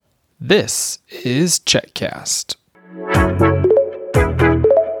This is CheckCast.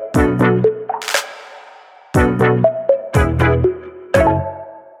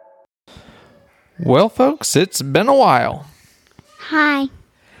 Well, folks, it's been a while. Hi.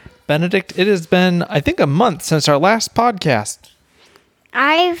 Benedict, it has been, I think, a month since our last podcast.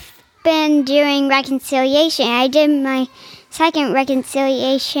 I've been doing reconciliation. I did my second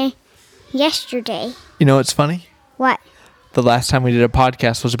reconciliation yesterday. You know what's funny? What? The last time we did a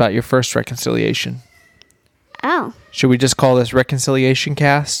podcast was about your first reconciliation. Oh. Should we just call this Reconciliation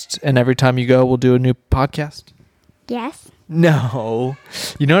Cast, and every time you go, we'll do a new podcast? Yes. No.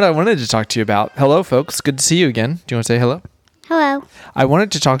 You know what I wanted to talk to you about? Hello, folks. Good to see you again. Do you want to say hello? Hello. I wanted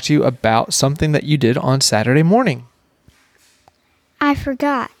to talk to you about something that you did on Saturday morning. I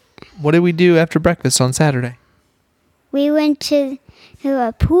forgot. What did we do after breakfast on Saturday? We went to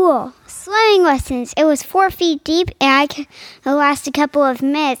a pool. Swimming lessons. It was 4 feet deep, and I could last a couple of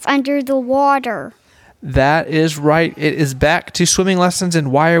minutes under the water. That is right. It is back to swimming lessons.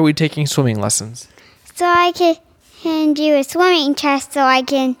 And why are we taking swimming lessons? So I can do a swimming test so I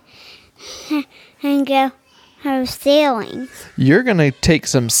can and go sailing. You're going to take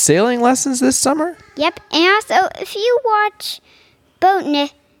some sailing lessons this summer? Yep. And also, if you watch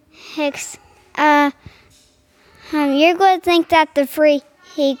Boatniks, you're going to think that the free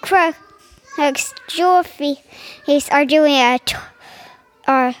crooks Jewelries are doing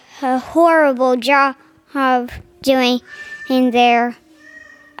a horrible job of doing in their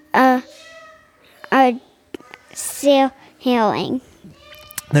sailing.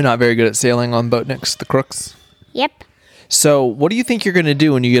 They're not very good at sailing on Boatniks, the crooks. Yep. So what do you think you're going to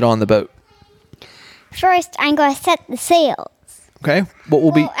do when you get on the boat? First, I'm going to set the sails. Okay. What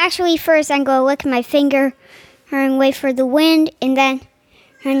will be... Actually, first I'm going to lick my finger and wait for the wind, and then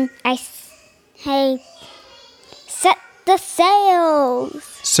I set the sails.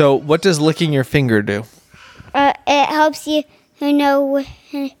 So what does licking your finger do? It helps you know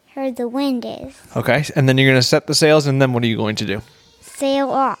where the wind is. Okay. And then you're going to set the sails, and then what are you going to do? Sail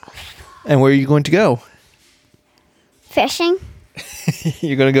off. And where are you going to go? Fishing.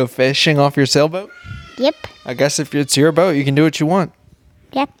 You're going to go fishing off your sailboat? Yep. I guess if it's your boat, you can do what you want.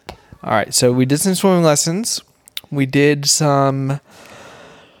 Yep. All right. So we did some swimming lessons. We did some...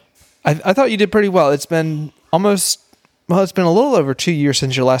 I thought you did pretty well. It's been it's been a little over 2 years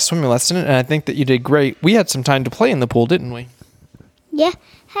since your last swimming lesson, and I think that you did great. We had some time to play in the pool, didn't we? Yeah.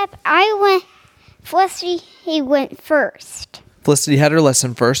 Felicity went first. Felicity had her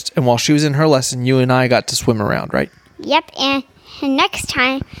lesson first, and while she was in her lesson, you and I got to swim around, right? Yep, and next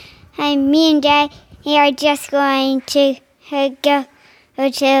time, me and Dad are just going to go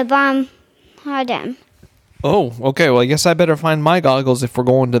to the bottom. Oh, okay. Well, I guess I better find my goggles if we're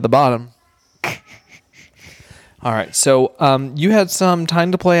going to the bottom. All right. So you had some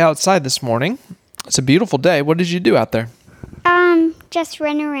time to play outside this morning. It's a beautiful day. What did you do out there? Just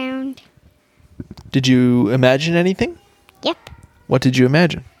run around. Did you imagine anything? Yep. What did you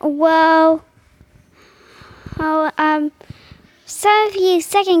imagine? Well, some of you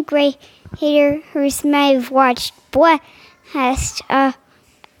second graders may have watched Blast, one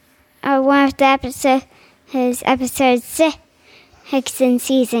of the episodes, episode 6 in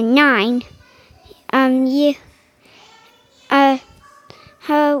season 9. I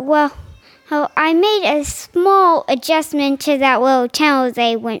made a small adjustment to that little tunnel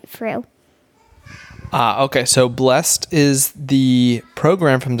they went through. Okay. So Blessed is the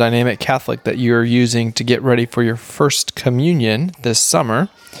program from Dynamic Catholic that you're using to get ready for your first communion this summer.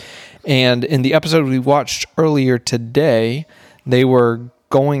 And in the episode we watched earlier today, they were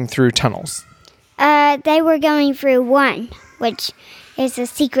going through tunnels. They were going through one, which is a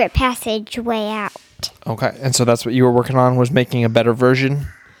secret passageway out. Okay. And so that's what you were working on, was making a better version?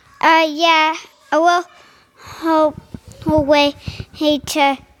 Yeah. A little way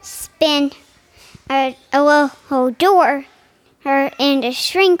to spin a little door and a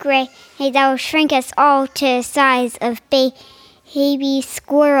shrink ray that will shrink us all to the size of baby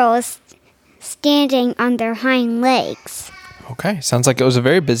squirrels standing on their hind legs. Okay. Sounds like it was a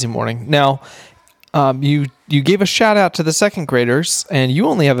very busy morning. Now, you gave a shout out to the second graders, and you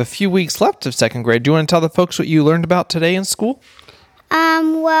only have a few weeks left of second grade. Do you want to tell the folks what you learned about today in school?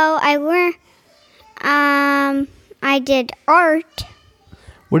 Well, I learned, I did art.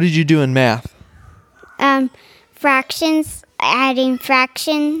 What did you do in math? Fractions, adding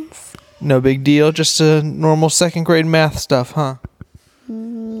fractions. No big deal, just a normal second grade math stuff, huh?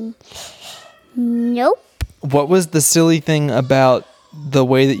 Nope. What was the silly thing about the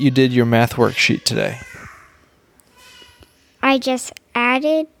way that you did your math worksheet today? I just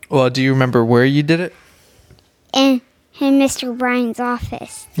added. Well, do you remember where you did it? In in Mr. Bryan's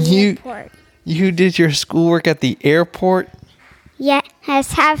office. The airport. You did your schoolwork at the airport? Yeah,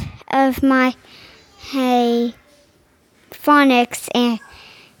 as half of my phonics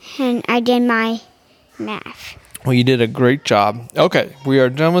and I did my math. Well, you did a great job. Okay, we are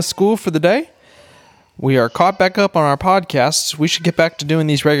done with school for the day. We are caught back up on our podcasts. We should get back to doing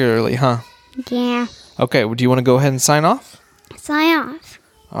these regularly, huh? Yeah. Okay, do you want to go ahead and sign off? Sign off.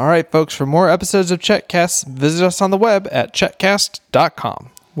 All right, folks, for more episodes of Checkcast, visit us on the web at checkcast.com.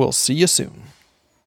 We'll see you soon.